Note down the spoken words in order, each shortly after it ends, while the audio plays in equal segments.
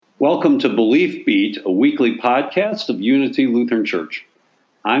Welcome to Belief Beat, a weekly podcast of Unity Lutheran Church.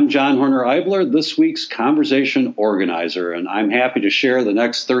 I'm John Horner Eibler, this week's conversation organizer, and I'm happy to share the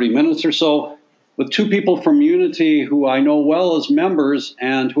next 30 minutes or so with two people from Unity who I know well as members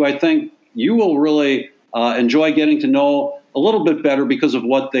and who I think you will really enjoy getting to know a little bit better because of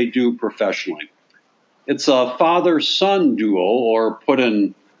what they do professionally. It's a father-son duo, or put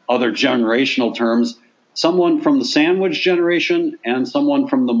in other generational terms, someone from the sandwich generation and someone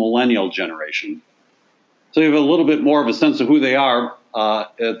from the millennial generation. So you have a little bit more of a sense of who they are.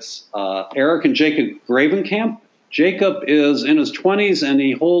 It's Eric and Jacob Gravenkamp. Jacob is in his 20s and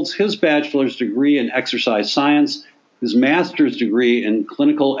he holds his bachelor's degree in exercise science, his master's degree in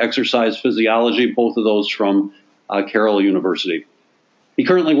clinical exercise physiology, both of those from Carroll University. He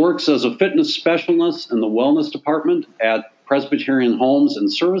currently works as a fitness specialist in the wellness department at Presbyterian Homes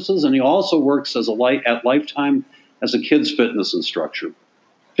and Services, and he also works at Lifetime as a kids fitness instructor.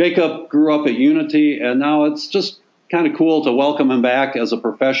 Jacob grew up at Unity, and now it's just kind of cool to welcome him back as a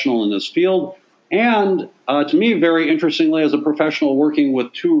professional in his field, and to me, very interestingly, as a professional working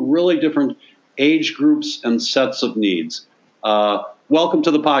with two really different age groups and sets of needs. Welcome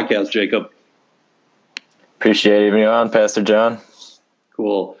to the podcast, Jacob. Appreciate having me on, Pastor John.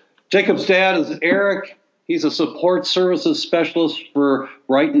 Cool. Jacob's dad is Eric. He's a support services specialist for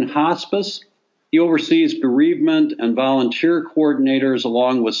Brighton Hospice. He oversees bereavement and volunteer coordinators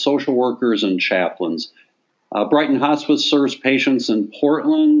along with social workers and chaplains. Brighton Hospice serves patients in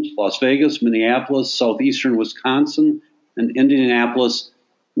Portland, Las Vegas, Minneapolis, southeastern Wisconsin, and Indianapolis.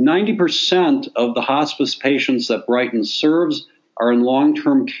 90% of the hospice patients that Brighton serves are in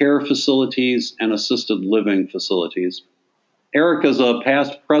long-term care facilities and assisted living facilities. Eric is a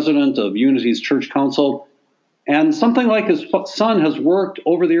past president of Unity's Church Council, and something like his son has worked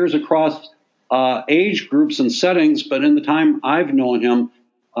over the years across age groups and settings, but in the time I've known him,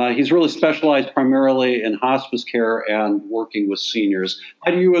 he's really specialized primarily in hospice care and working with seniors.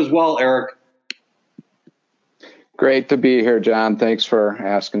 Hi to you as well, Eric. Great to be here, John. Thanks for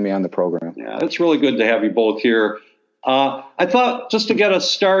asking me on the program. Yeah, it's really good to have you both here. I thought just to get us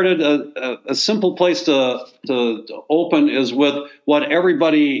started, a simple place to open is with what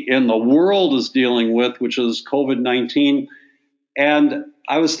everybody in the world is dealing with, which is COVID-19. And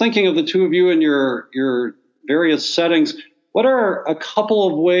I was thinking of the two of you in your various settings. What are a couple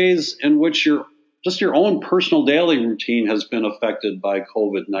of ways in which your own personal daily routine has been affected by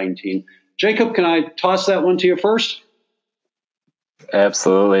COVID-19? Jacob, can I toss that one to you first?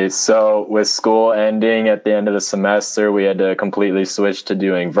 Absolutely. So with school ending at the end of the semester, we had to completely switch to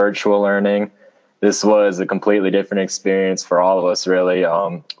doing virtual learning. This was a completely different experience for all of us, really.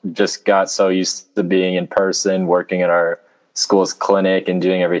 Just got so used to being in person, working at our school's clinic and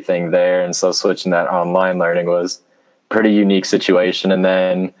doing everything there. And so switching that online learning was a pretty unique situation. And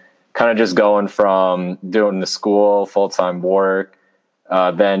then kind of just going from doing the school, full-time work,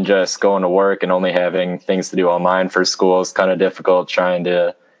 then just going to work and only having things to do online for school is kind of difficult, trying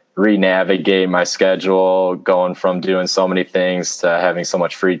to re-navigate my schedule, going from doing so many things to having so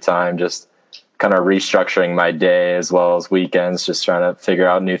much free time, just kind of restructuring my day as well as weekends, just trying to figure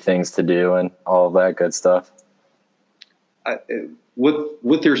out new things to do and all of that good stuff.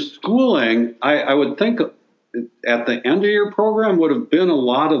 With your schooling, I would think at the end of your program would have been a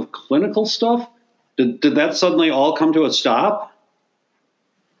lot of clinical stuff. Did that suddenly all come to a stop?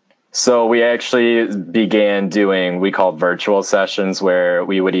 So we actually began doing, we call virtual sessions, where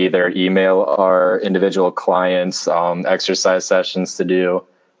we would either email our individual clients exercise sessions to do.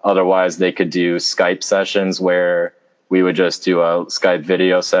 Otherwise, they could do Skype sessions where we would just do a Skype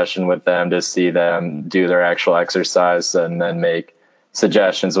video session with them to see them do their actual exercise and then make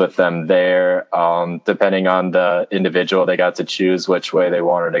suggestions with them there. Depending on the individual, they got to choose which way they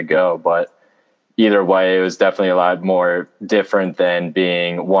wanted to go. But either way, it was definitely a lot more different than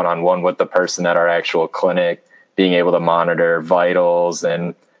being one-on-one with the person at our actual clinic, being able to monitor vitals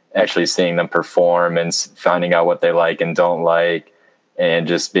and actually seeing them perform and finding out what they like and don't like, and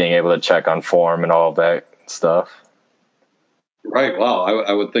just being able to check on form and all of that stuff. Right. Wow.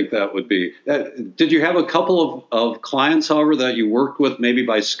 I would think that would be. Did you have a couple of clients, however, that you worked with maybe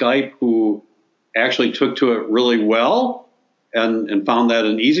by Skype who actually took to it really well and found that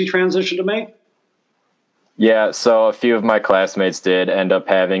an easy transition to make? Yeah, so a few of my classmates did end up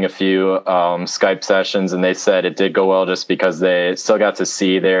having a few Skype sessions, and they said it did go well just because they still got to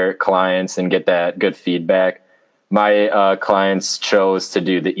see their clients and get that good feedback. My clients chose to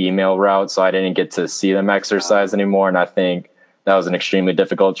do the email route, so I didn't get to see them exercise anymore, and I think that was an extremely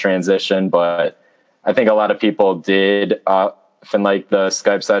difficult transition, but I think a lot of people did often like the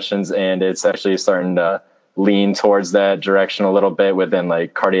Skype sessions, and it's actually starting to lean towards that direction a little bit within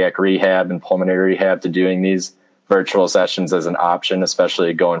like cardiac rehab and pulmonary rehab to doing these virtual sessions as an option,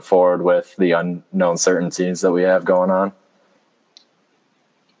 especially going forward with the unknown certainties that we have going on.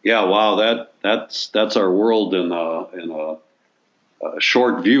 Yeah, wow, that's our world in a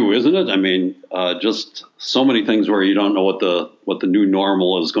short view, isn't it? I mean, just so many things where you don't know what the new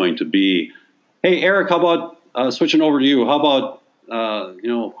normal is going to be. Hey, Eric, how about switching over to you? How about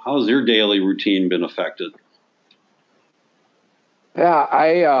how's your daily routine been affected? Yeah,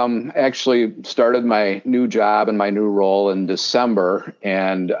 I actually started my new job and my new role in December,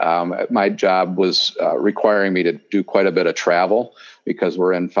 and my job was requiring me to do quite a bit of travel because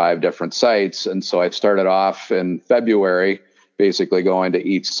we're in 5 different sites. And so I started off in February, basically going to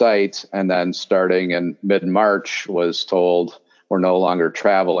each site, and then starting in mid-March was told we're no longer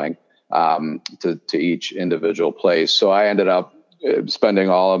traveling to each individual place. So I ended up spending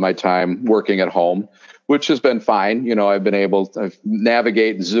all of my time working at home, which has been fine. You know, I've been able to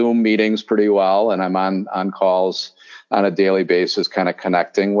navigate Zoom meetings pretty well, and I'm on calls on a daily basis, kind of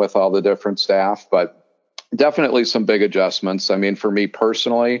connecting with all the different staff, but definitely some big adjustments. I mean, for me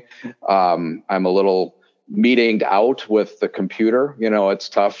personally, I'm a little meetinged out with the computer. You know, it's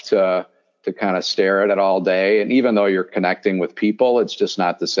tough to kind of stare at it all day. And even though you're connecting with people, it's just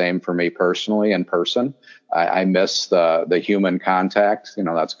not the same for me personally in person. I miss the human contact. You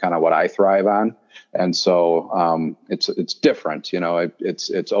know, that's kind of what I thrive on. And so it's different. You know,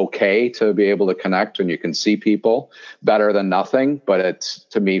 it's okay to be able to connect when you can see people, better than nothing, but it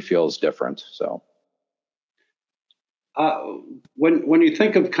to me feels different. So when you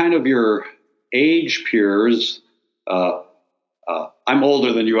think of kind of your age peers, I'm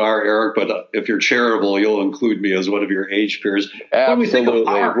older than you are, Eric, but if you're charitable, you'll include me as one of your age peers. Absolutely,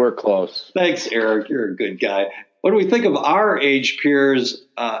 we're close. Thanks, Eric. You're a good guy. When we think of our age peers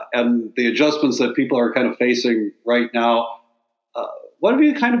and the adjustments that people are kind of facing right now, what have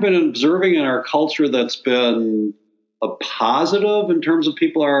you kind of been observing in our culture that's been a positive in terms of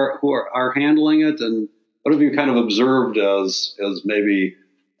people who are handling it, and what have you kind of observed as maybe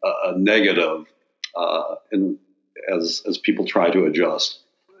a negative as people try to adjust?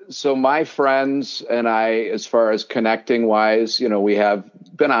 So my friends and I, as far as connecting wise, you know, we have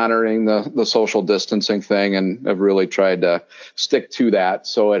been honoring the social distancing thing and have really tried to stick to that.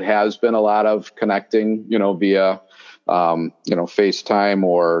 So it has been a lot of connecting, you know, via, FaceTime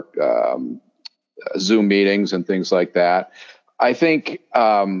or Zoom meetings and things like that. I think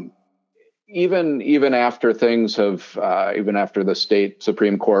even after things have, even after the state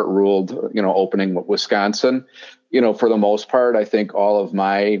Supreme Court ruled, you know, opening Wisconsin, you know, for the most part, I think all of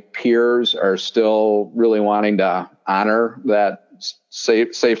my peers are still really wanting to honor that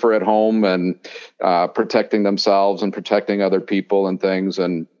safer at home and protecting themselves and protecting other people and things,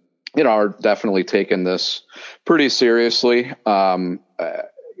 and you know, are definitely taking this pretty seriously.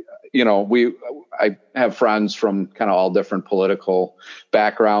 You know, I have friends from kind of all different political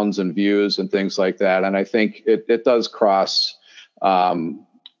backgrounds and views and things like that, and I think it does cross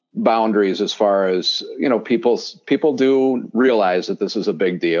boundaries as far as, you know, people do realize that this is a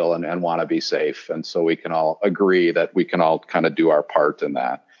big deal and want to be safe. And so we can all agree that we can all kind of do our part in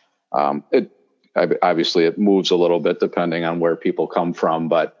that. Obviously it moves a little bit depending on where people come from,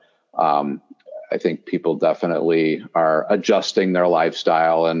 but I think people definitely are adjusting their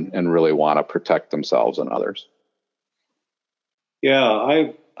lifestyle and really want to protect themselves and others. Yeah,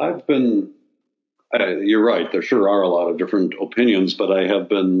 I've been, you're right. There sure are a lot of different opinions, but I have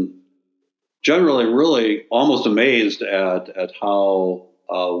been generally really almost amazed at how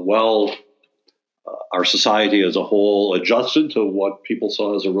well our society as a whole adjusted to what people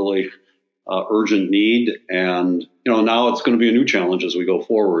saw as a really urgent need. And, you know, now it's going to be a new challenge as we go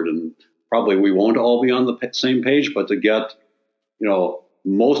forward. And probably we won't all be on the same page, but to get, you know,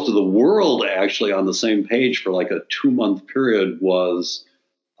 most of the world actually on the same page for like a 2-month period was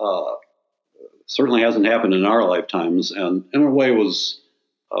certainly hasn't happened in our lifetimes, and in a way was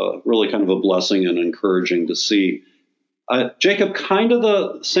really kind of a blessing and encouraging to see. Jacob, kind of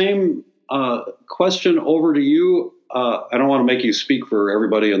the same question over to you. I don't want to make you speak for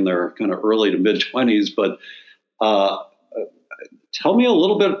everybody in their kind of early to mid-20s, but tell me a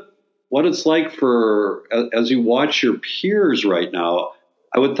little bit what it's like for, as you watch your peers right now.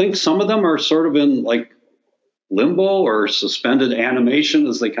 I would think some of them are sort of in like limbo or suspended animation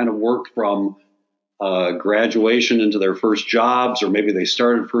as they kind of work from graduation into their first jobs, or maybe they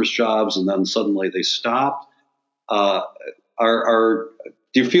started first jobs and then suddenly they stopped. Do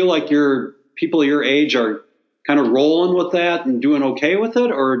you feel like people your age are kind of rolling with that and doing okay with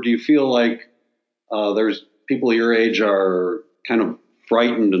it, or do you feel like there's people your age are kind of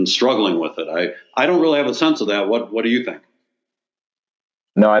frightened and struggling with it. I don't really have a sense of that. What do you think?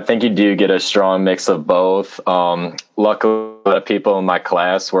 No, I think you do get a strong mix of both. Luckily, the people in my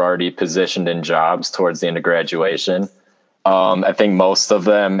class were already positioned in jobs towards the end of graduation. I think most of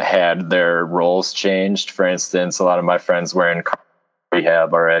them had their roles changed. For instance, a lot of my friends were in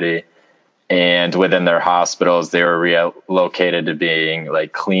rehab already, and within their hospitals, they were relocated to being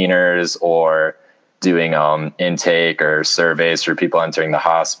like cleaners or doing intake or surveys for people entering the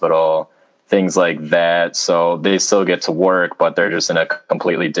hospital, things like that. So they still get to work, but they're just in a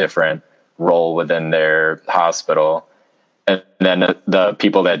completely different role within their hospital. And then the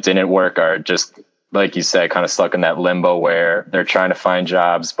people that didn't work are just, like you said, kind of stuck in that limbo where they're trying to find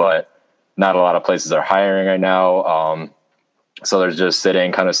jobs, but not a lot of places are hiring right now. So they're just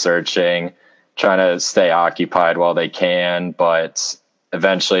sitting, kind of searching, trying to stay occupied while they can. But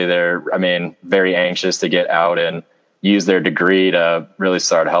eventually they're, very anxious to get out and use their degree to really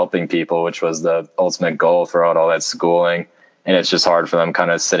start helping people, which was the ultimate goal throughout all that schooling. And it's just hard for them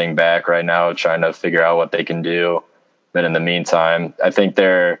kind of sitting back right now, trying to figure out what they can do. But in the meantime, I think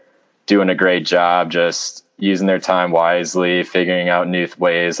they're doing a great job just using their time wisely, figuring out new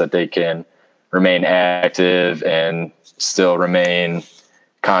ways that they can remain active and still remain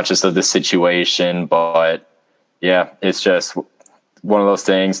conscious of the situation. But yeah, it's just one of those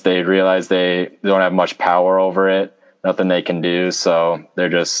things. They realize they don't have much power over it, nothing they can do. So they're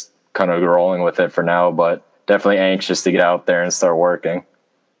just kind of rolling with it for now, but definitely anxious to get out there and start working.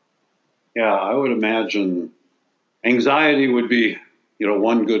 Yeah, I would imagine anxiety would be,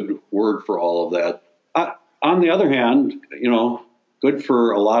 one good word for all of that. On the other hand, good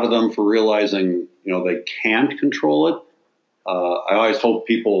for a lot of them for realizing, they can't control it. I always hope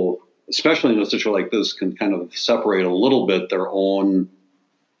people, especially in a situation like this, can kind of separate a little bit their own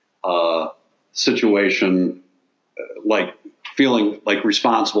situation, like feeling like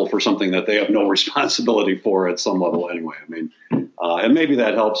responsible for something that they have no responsibility for at some level anyway. And maybe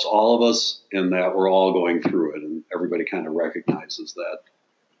that helps all of us in that we're all going through it and everybody kind of recognizes that,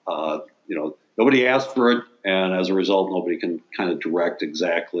 nobody asked for it. And as a result, nobody can kind of direct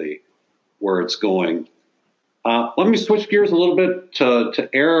exactly where it's going. Let me switch gears a little bit to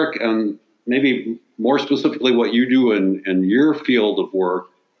Eric and maybe more specifically what you do in your field of work.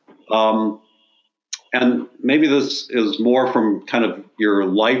 And maybe this is more from kind of your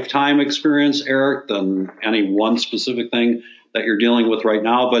lifetime experience, Eric, than any one specific thing that you're dealing with right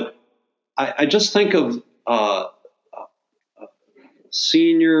now. But I just think of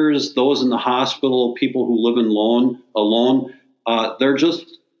seniors, those in the hospital, people who live alone. They're just,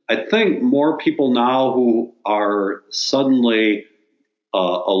 I think, more people now who are suddenly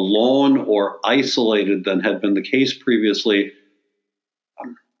alone or isolated than had been the case previously.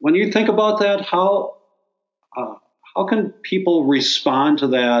 When you think about that, how can people respond to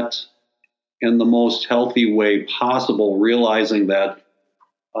that in the most healthy way possible, realizing that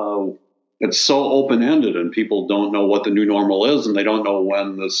it's so open-ended and people don't know what the new normal is and they don't know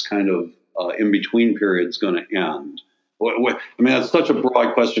when this kind of in-between period is going to end? That's such a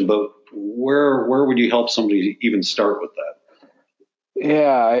broad question, but where would you help somebody even start with that?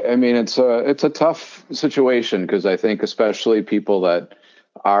 Yeah, it's a tough situation because I think especially people that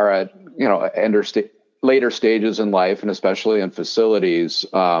are at later stages in life and especially in facilities,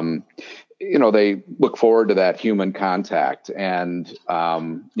 they look forward to that human contact. And,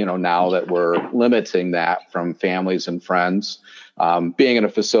 now that we're limiting that from families and friends, being in a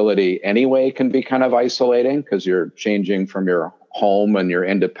facility anyway can be kind of isolating because you're changing from your home and your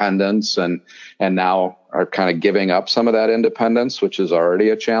independence and now are kind of giving up some of that independence, which is already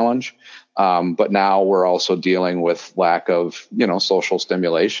a challenge. But now we're also dealing with lack of, social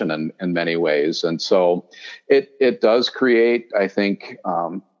stimulation in many ways. And so it does create, I think,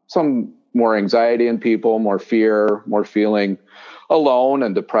 some more anxiety in people, more fear, more feeling alone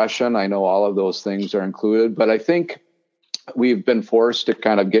and depression. I know all of those things are included, but I think we've been forced to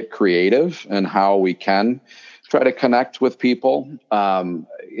kind of get creative in how we can try to connect with people. I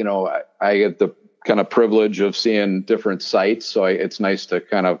get the kind of privilege of seeing different sites. So it's nice to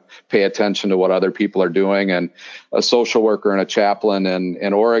kind of pay attention to what other people are doing. And a social worker and a chaplain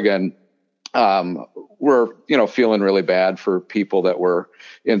in Oregon, we're, feeling really bad for people that were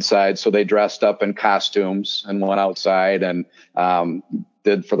inside. So they dressed up in costumes and went outside and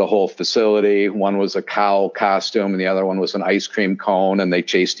did for the whole facility. One was a cow costume and the other one was an ice cream cone, and they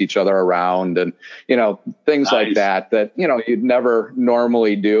chased each other around and, things Nice. like that, you'd never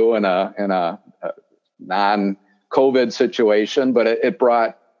normally do in a non-COVID situation, but it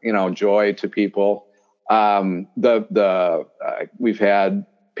brought, joy to people. We've had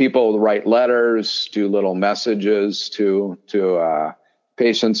people write letters, do little messages to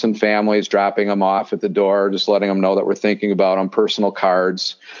patients and families, dropping them off at the door, just letting them know that we're thinking about them, personal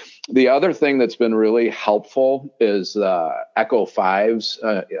cards. The other thing that's been really helpful is Echo 5s,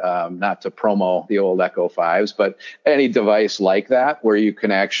 not to promo the old Echo 5s, but any device like that where you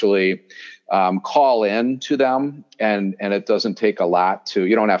can actually call in to them, and it doesn't take a lot to,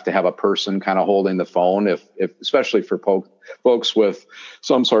 you don't have to have a person kind of holding the phone, if especially for folks with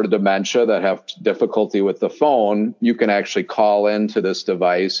some sort of dementia that have difficulty with the phone. You can actually call into this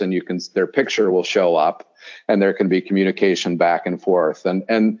device and their picture will show up, and there can be communication back and forth.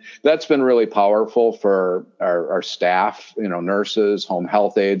 And that's been really powerful for our staff, nurses, home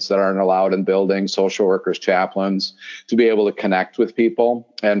health aides that aren't allowed in buildings, social workers, chaplains, to be able to connect with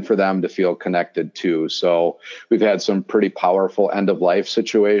people and for them to feel connected too. So we've had some pretty powerful end of life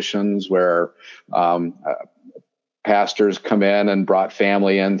situations where pastors come in and brought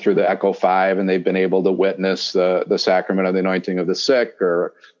family in through the Echo 5, and they've been able to witness the sacrament of the anointing of the sick,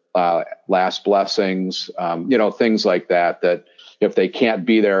 or last blessings, things like that if they can't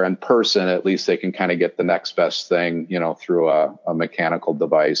be there in person, at least they can kind of get the next best thing, through a mechanical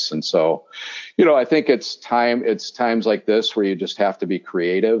device. And so, I think it's times like this where you just have to be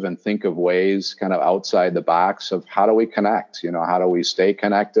creative and think of ways kind of outside the box of how do we connect, how do we stay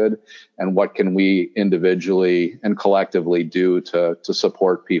connected, and what can we individually and collectively do to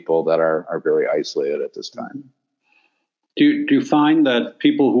support people that are very isolated at this time. Do you find that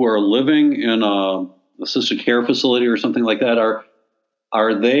people who are living in a assisted care facility or something like that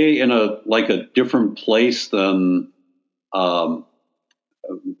are they in a different place than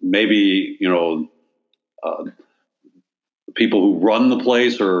maybe people who run the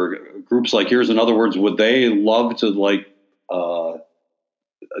place or groups like yours? In other words, would they love to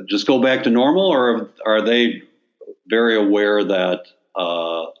just go back to normal, or are they very aware that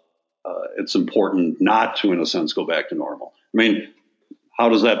it's important not to, in a sense, go back to normal? I mean, how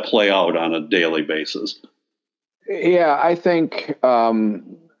does that play out on a daily basis? Yeah, I think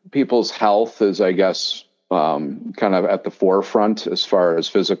people's health is, I guess, kind of at the forefront as far as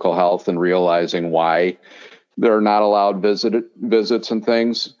physical health and realizing why they're not allowed visits and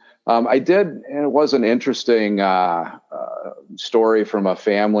things. And it was an interesting story from a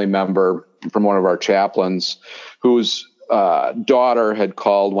family member from one of our chaplains whose daughter had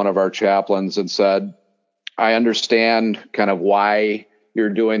called one of our chaplains and said, I understand kind of why you're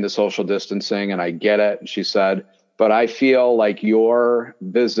doing the social distancing, and I get it. And she said, but I feel like your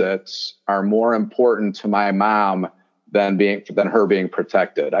visits are more important to my mom than her being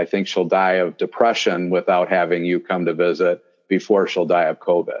protected. I think she'll die of depression without having you come to visit before she'll die of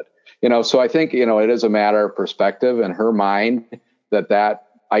COVID. So I think, it is a matter of perspective in her mind that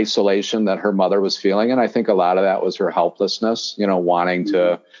isolation that her mother was feeling. And I think a lot of that was her helplessness, wanting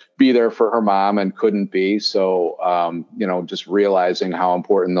to be there for her mom and couldn't be. So, just realizing how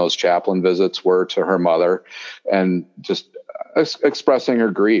important those chaplain visits were to her mother, and just expressing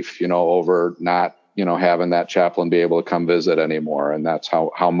her grief, over not, having that chaplain be able to come visit anymore. And that's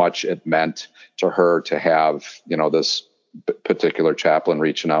how much it meant to her to have, this particular chaplain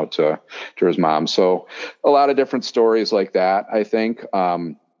reaching out to his mom. So a lot of different stories like that, I think.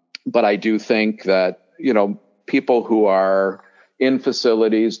 But I do think that, people who are in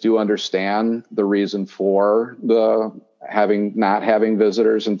facilities do understand the reason for not having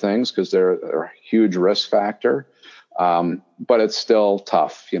visitors and things, because they're a huge risk factor. But it's still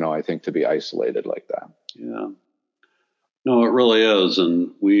tough, I think, to be isolated like that. Yeah, no, it really is.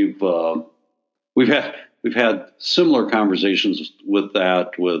 And we've had similar conversations with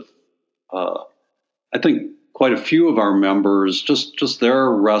that with, I think, quite a few of our members. Just they're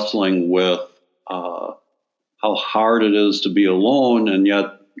wrestling with how hard it is to be alone, and yet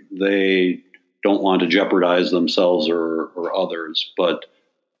they don't want to jeopardize themselves or others. But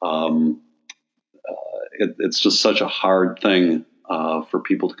it's just such a hard thing for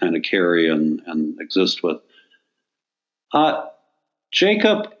people to kind of carry and exist with.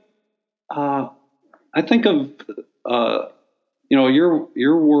 Jacob, I think of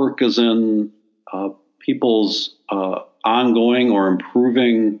your work is in people's ongoing or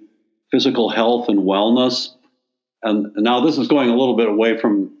improving physical health and wellness. And now this is going a little bit away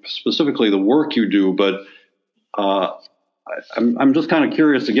from specifically the work you do, but I'm just kind of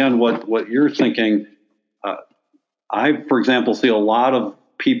curious again what you're thinking. I, for example, see a lot of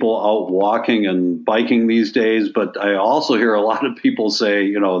people out walking and biking these days, but I also hear a lot of people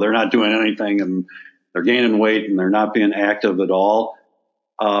say, they're not doing anything and they're gaining weight and they're not being active at all.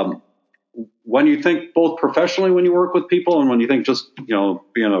 When you think both professionally when you work with people and when you think just,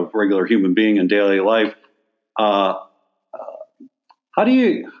 being a regular human being in daily life, how do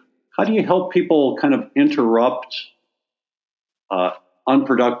you help people kind of interrupt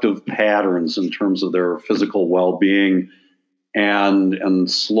unproductive patterns in terms of their physical well-being and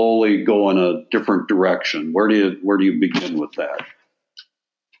slowly go in a different direction? Where do you begin with that?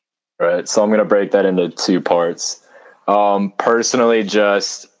 Right. So I'm going to break that into two parts. Personally,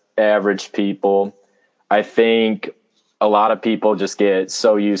 just average people. I think a lot of people just get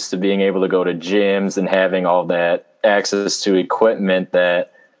so used to being able to go to gyms and having all that access to equipment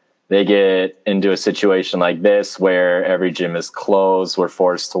that they get into a situation like this where every gym is closed. We're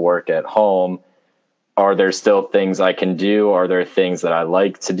forced to work at home. Are there still things I can do? Are there things that I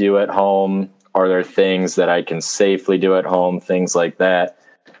like to do at home? Are there things that I can safely do at home? Things like that.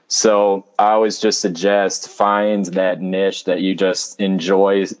 So I always just suggest find that niche that you just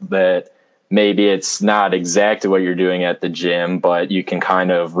enjoy, that maybe it's not exactly what you're doing at the gym, but you can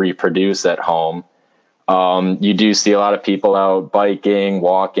kind of reproduce at home. You do see a lot of people out biking,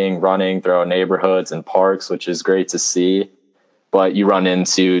 walking, running throughout neighborhoods and parks, which is great to see. But you run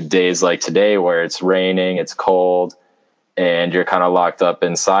into days like today where it's raining, it's cold, and you're kind of locked up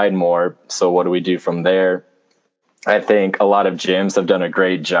inside more. So what do we do from there? I think a lot of gyms have done a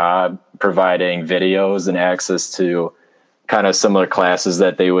great job providing videos and access to kind of similar classes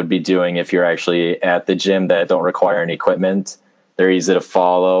that they would be doing if you're actually at the gym that don't require any equipment. They're easy to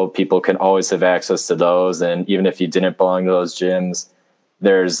follow. People can always have access to those. And even if you didn't belong to those gyms,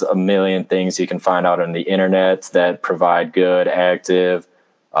 there's a million things you can find out on the internet that provide good, active,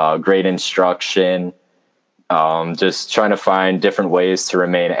 great instruction. Just trying to find different ways to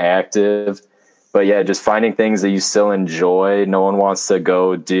remain active. But yeah, just finding things that you still enjoy. No one wants to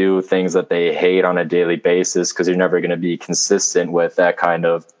go do things that they hate on a daily basis because you're never going to be consistent with that kind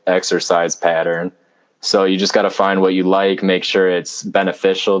of exercise pattern. So you just got to find what you like, make sure it's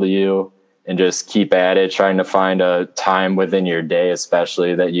beneficial to you, and just keep at it, trying to find a time within your day,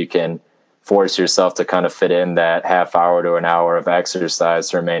 especially that you can force yourself to kind of fit in that half hour to an hour of exercise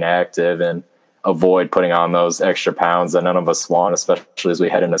to remain active and avoid putting on those extra pounds that none of us want, especially as we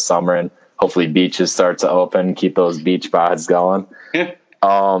head into summer and hopefully beaches start to open, keep those beach bods going.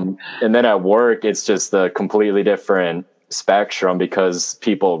 And then at work, it's just a completely different spectrum because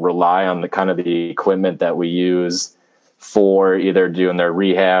people rely on the kind of the equipment that we use for either doing their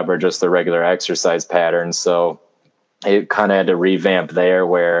rehab or just their regular exercise patterns. So it kind of had to revamp there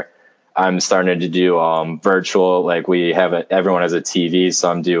where I'm starting to do virtual, like we have everyone has a TV.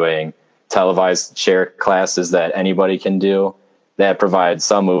 So I'm doing televised chair classes that anybody can do that provide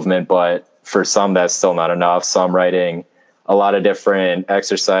some movement, but for some, that's still not enough. So I'm writing a lot of different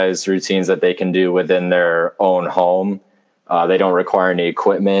exercise routines that they can do within their own home. They don't require any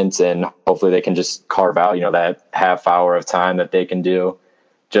equipment, and hopefully they can just carve out, that half hour of time that they can do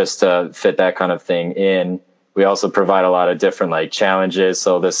just to fit that kind of thing in. We also provide a lot of different challenges.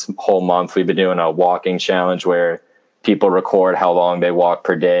 So this whole month we've been doing a walking challenge where people record how long they walk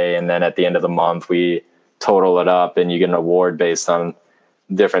per day. And then at the end of the month, we total it up and you get an award based on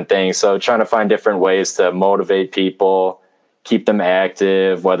different things. So trying to find different ways to motivate people, keep them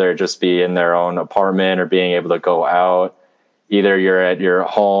active, whether it just be in their own apartment or being able to go out. Either you're at your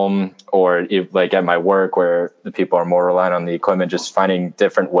home or at my work where the people are more reliant on the equipment, just finding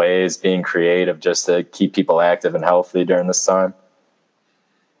different ways, being creative just to keep people active and healthy during this time.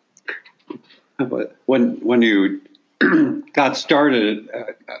 When you got started,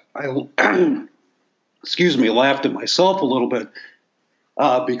 I laughed at myself a little bit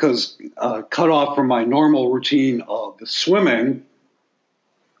because cut off from my normal routine of swimming,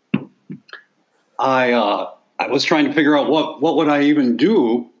 I was trying to figure out what would I even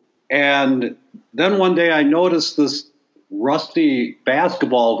do. And then one day I noticed this rusty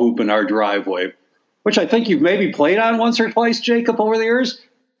basketball hoop in our driveway, which I think you've maybe played on once or twice, Jacob, over the years.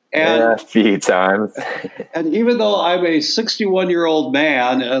 And, a few times. And even though I'm a 61-year-old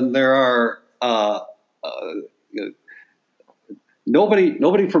man and there are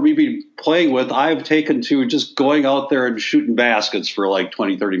nobody for me to be playing with, I've taken to just going out there and shooting baskets for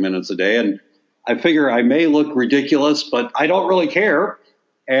 20, 30 minutes a day. And I figure I may look ridiculous, but I don't really care.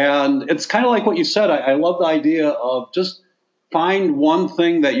 And it's kind of like what you said. I love the idea of just find one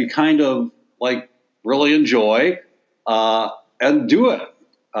thing that you kind of really enjoy and do it.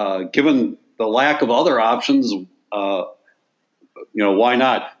 Given the lack of other options, why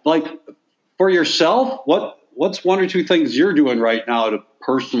not? For yourself, what's one or two things you're doing right now to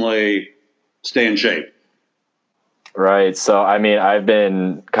personally stay in shape? Right. So, I've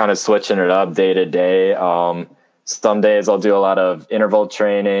been kind of switching it up day to day. Some days I'll do a lot of interval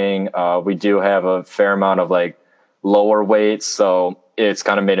training. We do have a fair amount of lower weights. So it's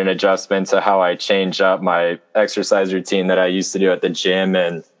kind of made an adjustment to how I change up my exercise routine that I used to do at the gym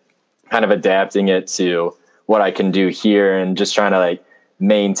and kind of adapting it to what I can do here and just trying to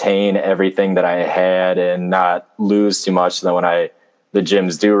maintain everything that I had and not lose too much. So that when the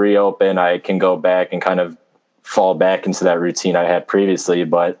gyms do reopen, I can go back and kind of fall back into that routine I had previously.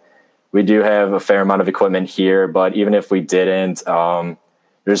 But we do have a fair amount of equipment here, but even if we didn't,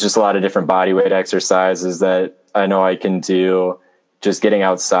 there's just a lot of different body weight exercises that I know I can do, just getting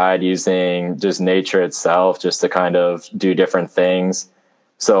outside, using just nature itself, just to kind of do different things.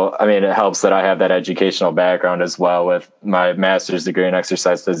 So, I mean, it helps that I have that educational background as well with my master's degree in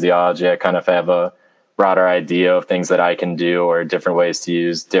exercise physiology. I kind of have a broader idea of things that I can do or different ways to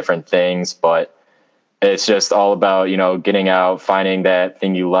use different things. But it's just all about, getting out, finding that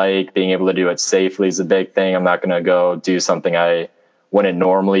thing you like, being able to do it safely is a big thing. I'm not going to go do something I wouldn't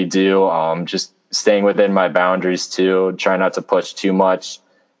normally do. Just staying within my boundaries too, try not to push too much.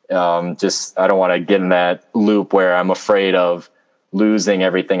 I don't want to get in that loop where I'm afraid of losing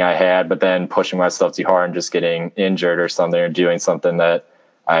everything I had, but then pushing myself too hard and just getting injured or something, or doing something that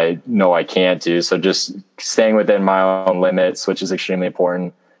I know I can't do. So just staying within my own limits, which is extremely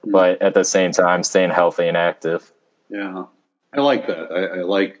important, but at the same time, staying healthy and active. Yeah, I like that. I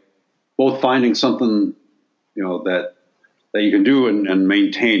like both finding something, that you can do and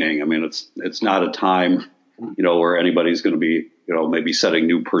maintaining. I mean, it's not a time, where anybody's going to be, maybe setting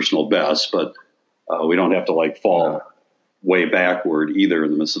new personal bests, but we don't have to fall way backward either in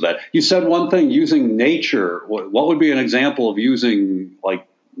the midst of that. You said one thing, using nature. What would be an example of using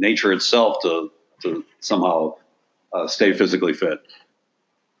nature itself to somehow stay physically fit?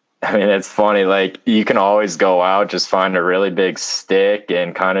 I mean, it's funny. You can always go out, just find a really big stick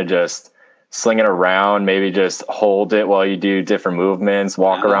and kind of just sling it around, maybe just hold it while you do different movements,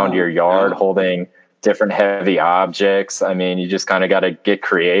 walk around your yard holding different heavy objects. I mean, you just kind of got to get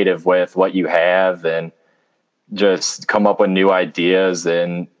creative with what you have and just come up with new ideas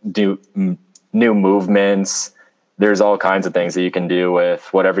and do new movements. There's all kinds of things that you can do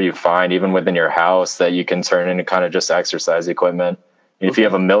with whatever you find, even within your house, that you can turn into kind of just exercise equipment. If you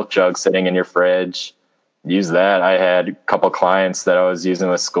have a milk jug sitting in your fridge, use that. I had a couple clients that I was using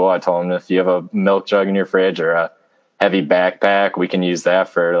with school. I told them, if you have a milk jug in your fridge or a heavy backpack, we can use that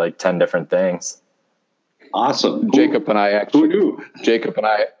for 10 different things. Awesome. Jacob and I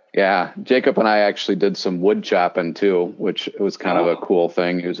actually did some wood chopping too, which was kind of a cool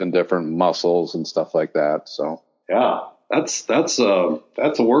thing, using different muscles and stuff like that. So yeah, that's a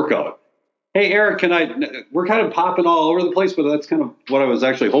workout. Hey, Eric, we're kind of popping all over the place, but that's kind of what I was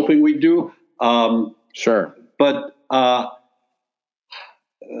actually hoping we'd do. Sure. But tell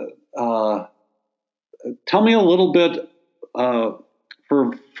me a little bit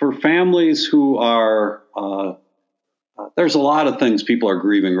for families who are, there's a lot of things people are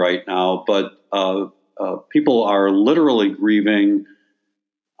grieving right now, but people are literally grieving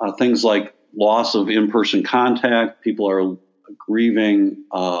things like loss of in-person contact. People are grieving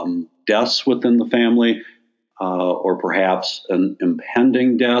deaths within the family, or perhaps an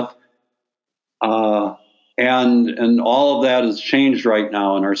impending death. And all of that has changed right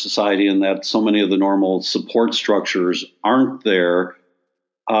now in our society, in that so many of the normal support structures aren't there.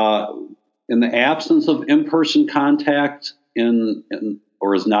 In the absence of in-person contact,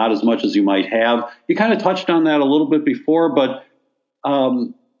 or is not as much as you might have. You kind of touched on that a little bit before, but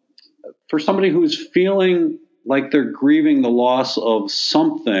for somebody who's feeling like they're grieving the loss of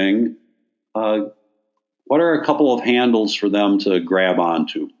something, what are a couple of handles for them to grab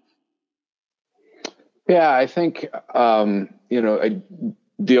onto? Yeah, I think, I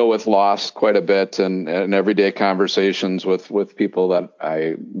deal with loss quite a bit and everyday conversations with people that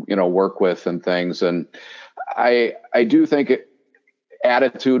I, work with and things. And I do think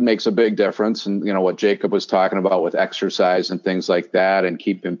attitude makes a big difference. And, what Jacob was talking about with exercise and things like that, and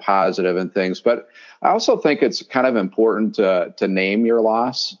keeping positive and things. But I also think it's kind of important to name your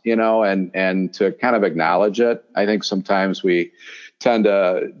loss, and to kind of acknowledge it. I think sometimes we tend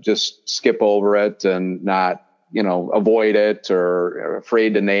to just skip over it and not, avoid it, or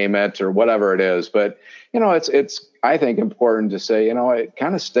afraid to name it, or whatever it is. But, it's, I think, important to say, it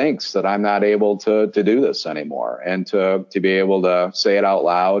kind of stinks that I'm not able to do this anymore, and to be able to say it out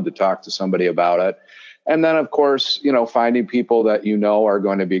loud, to talk to somebody about it. And then, of course, finding people that are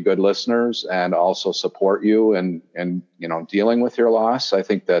going to be good listeners and also support you and dealing with your loss. I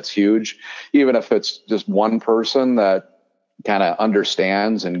think that's huge. Even if it's just one person that kind of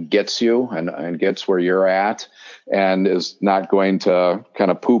understands and gets you and gets where you're at, and is not going to kind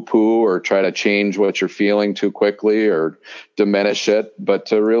of poo-poo or try to change what you're feeling too quickly or diminish it, but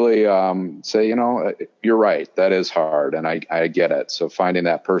to really say, you're right, that is hard, and I get it. So finding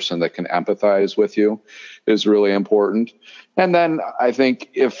that person that can empathize with you is really important. And then I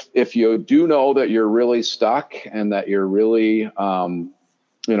think if you do know that you're really stuck and that you're really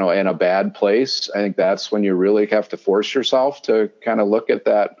in a bad place, I think that's when you really have to force yourself to kind of look at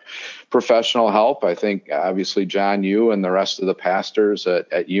that professional help. I think obviously, John, you and the rest of the pastors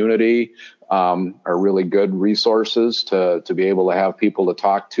at Unity are really good resources to be able to have people to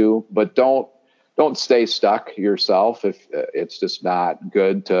talk to, but don't stay stuck yourself if it's just not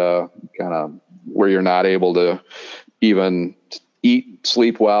good to kind of where you're not able to even eat,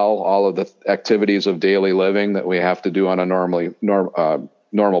 sleep well, all of the activities of daily living that we have to do on a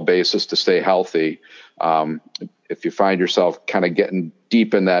normal basis to stay healthy. If you find yourself kind of getting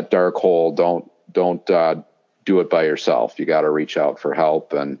deep in that dark hole, don't do it by yourself. You got to reach out for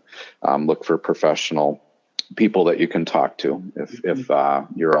help and look for professional people that you can talk to if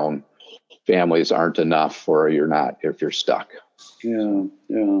your own families aren't enough, or if you're stuck. Yeah.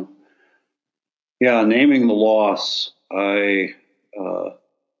 Naming the loss.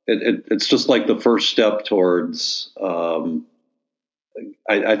 It's just like the first step towards.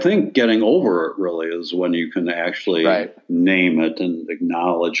 I think getting over it really is when you can actually name it and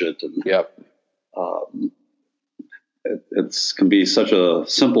acknowledge it. And, it can be such a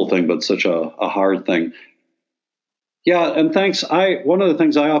simple thing, but such a hard thing. Yeah, and thanks. One of the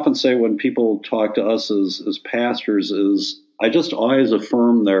things I often say when people talk to us as pastors is I just always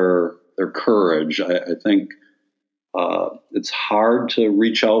affirm their courage. I think it's hard to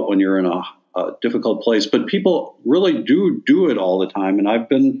reach out when you're in a difficult place, but people really do it all the time. And I've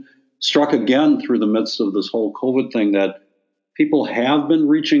been struck again through the midst of this whole COVID thing that people have been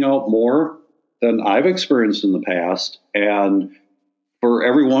reaching out more than I've experienced in the past. And for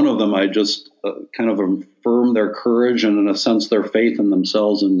every one of them, I just kind of affirm their courage and, in a sense, their faith in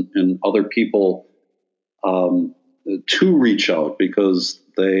themselves and other people to reach out, because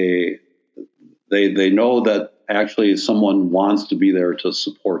they know that actually someone wants to be there to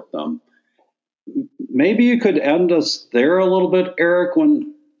support them. Maybe you could end us there a little bit, Eric,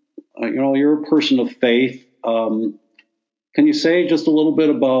 when you're a person of faith. Can you say just a little bit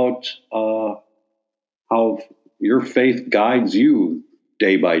about how your faith guides you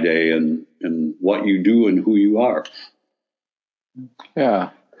day by day and what you do and who you are?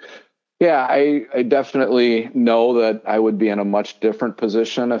 Yeah, I definitely know that I would be in a much different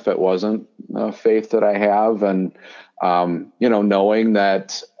position if it wasn't faith that I have. And, knowing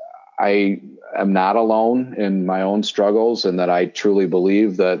that I am not alone in my own struggles, and that I truly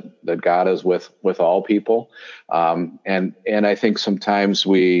believe that God is with all people. And I think sometimes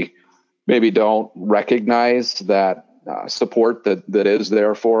we maybe don't recognize that support that is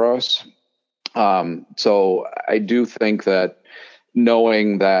there for us. So I do think that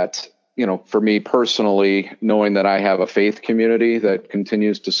knowing that, for me personally, knowing that I have a faith community that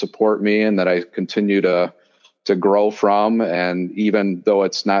continues to support me and that I continue to grow from, and even though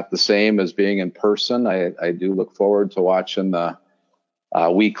it's not the same as being in person, I do look forward to watching the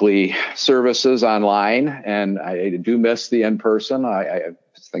weekly services online, and I do miss the in-person. I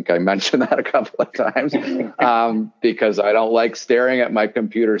think I mentioned that a couple of times because I don't like staring at my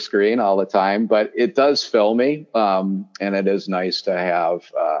computer screen all the time, but it does fill me, and it is nice to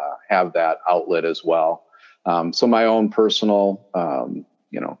have that outlet as well. So my own personal,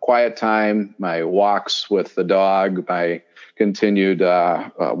 quiet time, my walks with the dog, my continued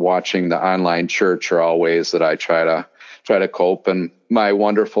watching the online church are all ways that I try to cope, and my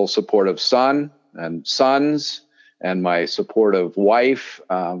wonderful supportive son and sons, and my supportive wife.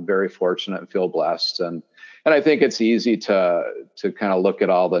 Very fortunate and feel blessed. And I think it's easy to kind of look at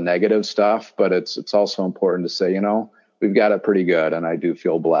all the negative stuff, but it's also important to say, we've got it pretty good, and I do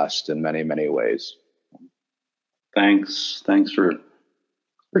feel blessed in many, many ways. Thanks for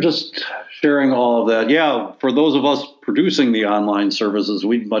just sharing all of that. Yeah, for those of us producing the online services,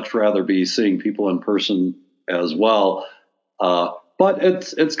 we'd much rather be seeing people in person as well. But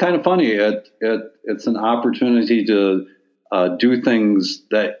it's kind of funny. It's an opportunity to do things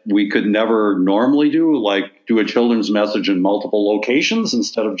that we could never normally do, like do a children's message in multiple locations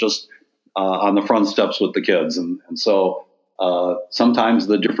instead of just on the front steps with the kids. And so sometimes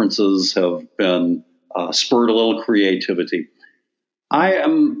the differences have been spurred a little creativity.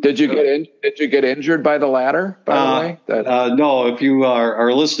 Did you get injured by the ladder, by the way? No, if you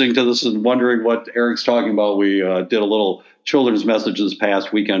are listening to this and wondering what Eric's talking about, we did a little children's message this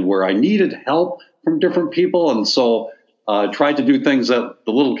past weekend where I needed help from different people. And so tried to do things that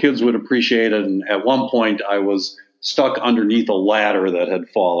the little kids would appreciate. And at one point I was stuck underneath a ladder that had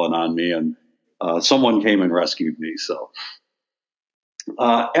fallen on me, and someone came and rescued me. So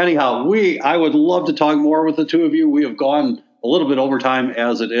anyhow, I would love to talk more with the two of you. We have gone a little bit over time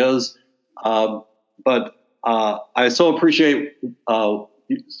as it is, but I so appreciate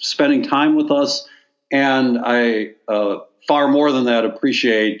spending time with us, and I far more than that,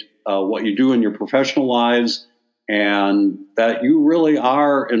 appreciate what you do in your professional lives, and that you really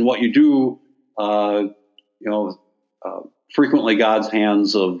are, in what you do, frequently God's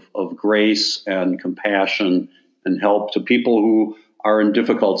hands of grace and compassion and help to people who are in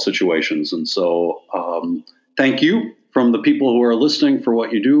difficult situations. And so thank you from the people who are listening for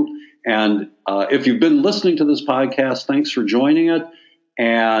what you do. And if you've been listening to this podcast, thanks for joining it.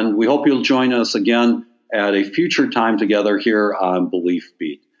 And we hope you'll join us again at a future time together here on Belief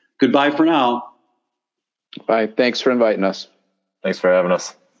Beat. Goodbye for now. Bye. Thanks for inviting us. Thanks for having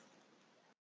us.